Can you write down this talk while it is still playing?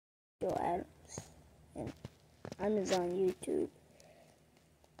Joe Adams, and I'm just on YouTube.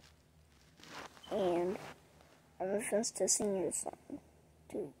 And I'm a first to sing your song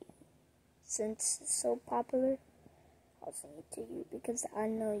to you. Since it's so popular, I'll sing it to you because I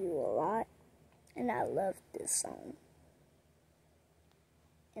know you a lot, and I love this song.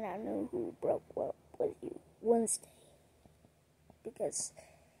 And I know who broke up with you Wednesday because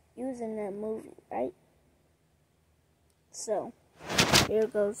you was in that movie, right? So, here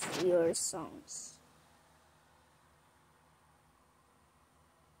goes your songs.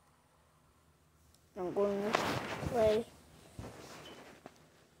 I'm going to play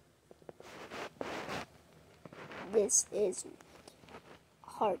This Is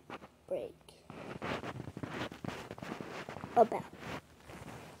Heartbreak About.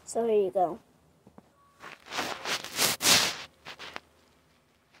 So here you go.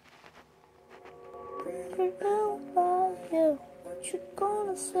 What you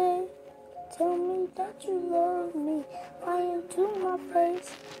gonna say? Tell me that you love me, lying to my face.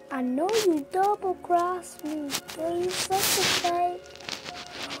 I know you double-crossed me, girl, you such a fake.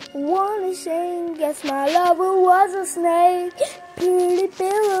 One shame, guess my lover was a snake. Pretty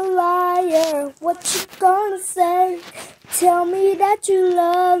little liar, what you gonna say? Tell me that you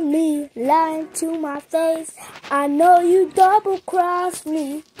love me, lying to my face. I know you double-crossed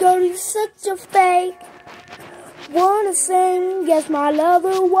me, girl, you such a fake. Wanna sing, guess my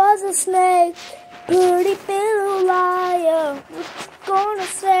lover was a snake. Pretty little liar, what you gonna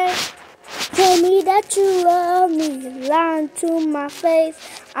say? Tell me that you love me, lying to my face.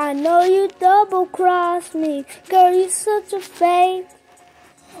 I know you double-crossed me, girl, you such a fake.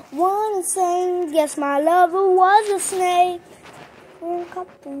 Wanna sing, guess my lover was a snake.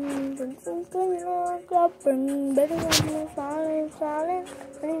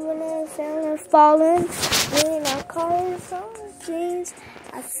 Falling, when I call it on the dreams,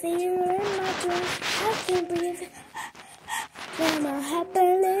 I see you in my dreams. I can't breathe. I'm a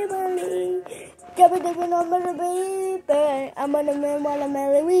happily believe. I'm gonna man while I'm at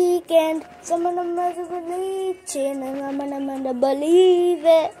the weekend. Some of them are religion, and I'm gonna believe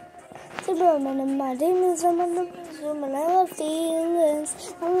it. Some of them are my demons, some of them are my feelings.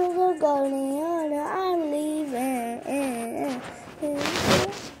 I'm gonna go on, I'm leaving.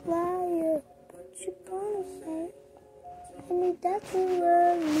 Liar, what you gonna say? I need that you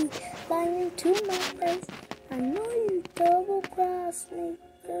love me, lying to my face. I know you double-crossed me,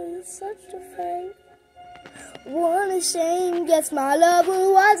 girl, you're such a fake. One shame, guess my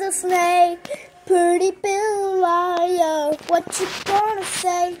lover was a snake. Pretty little liar, what you gonna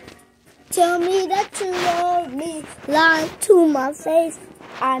say? Tell me that you love me, lying to my face.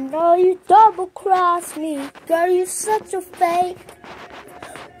 I know you double-crossed me, girl, you such a fake.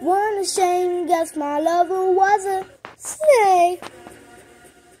 One shame, guess my lover was a snake.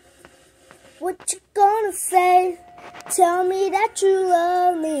 What you gonna say? Tell me that you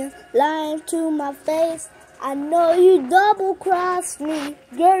love me, lying to my face. I know you double-crossed me,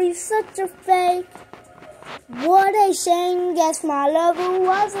 girl, you such a fake. What a shame, guess my lover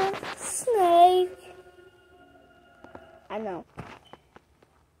was a snake. I know.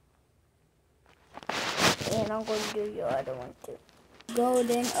 And I'm going to do your other one too.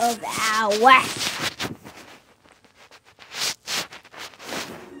 Golden of Hour.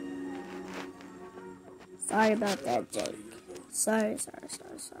 Sorry about that, Jake. Sorry.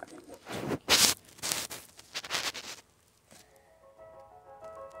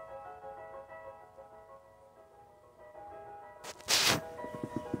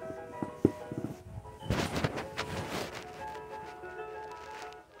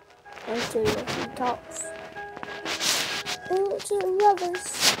 Let's do your few talks. Ooh, to the lovers.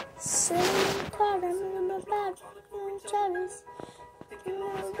 Sitting in the car, I'm in my bedroom, Travis.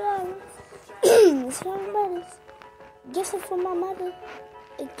 It's my brothers. Guess it for my mother.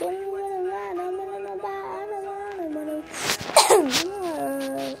 It gave me what I'm right. I'm in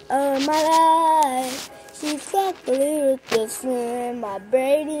my life. She's got the lyrical slam. My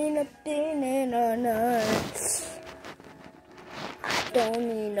brain ain't a thing in her nose. I don't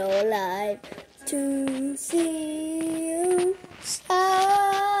need no light to see you shine.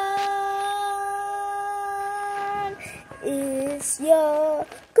 It's your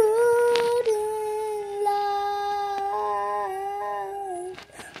golden light.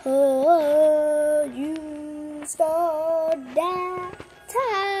 Oh, you saw that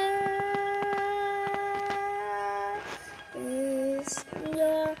time. It's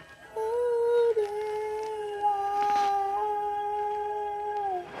your golden light.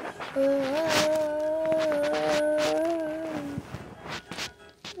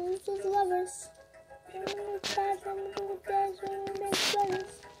 This is lovers.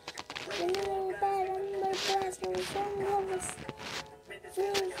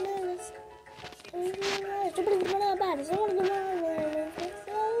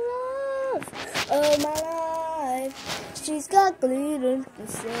 chocolate and the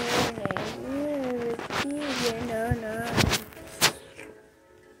sand.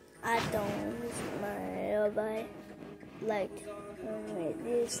 I don't smile, but like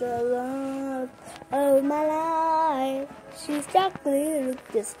this the love of my life. She's chocolate with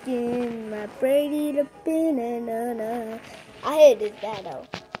the skin, my pretty the banana. I hate this battle.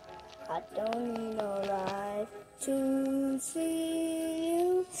 I don't need no life to see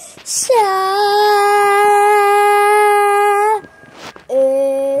you shine.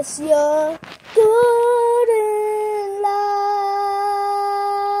 It's your golden light.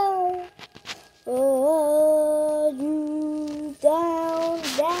 Oh, you downtown,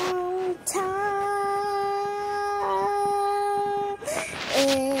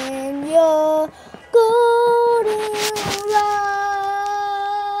 and your golden light.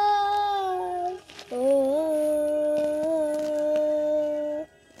 Oh.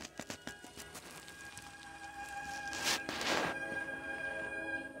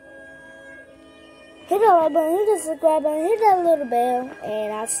 Hit that like button, hit the subscribe button, hit that little bell,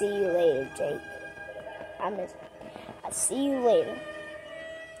 and I'll see you later, Jake. I'll see you later.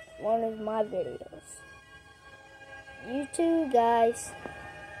 One of my videos. You too, guys.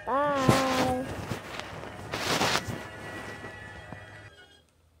 Bye.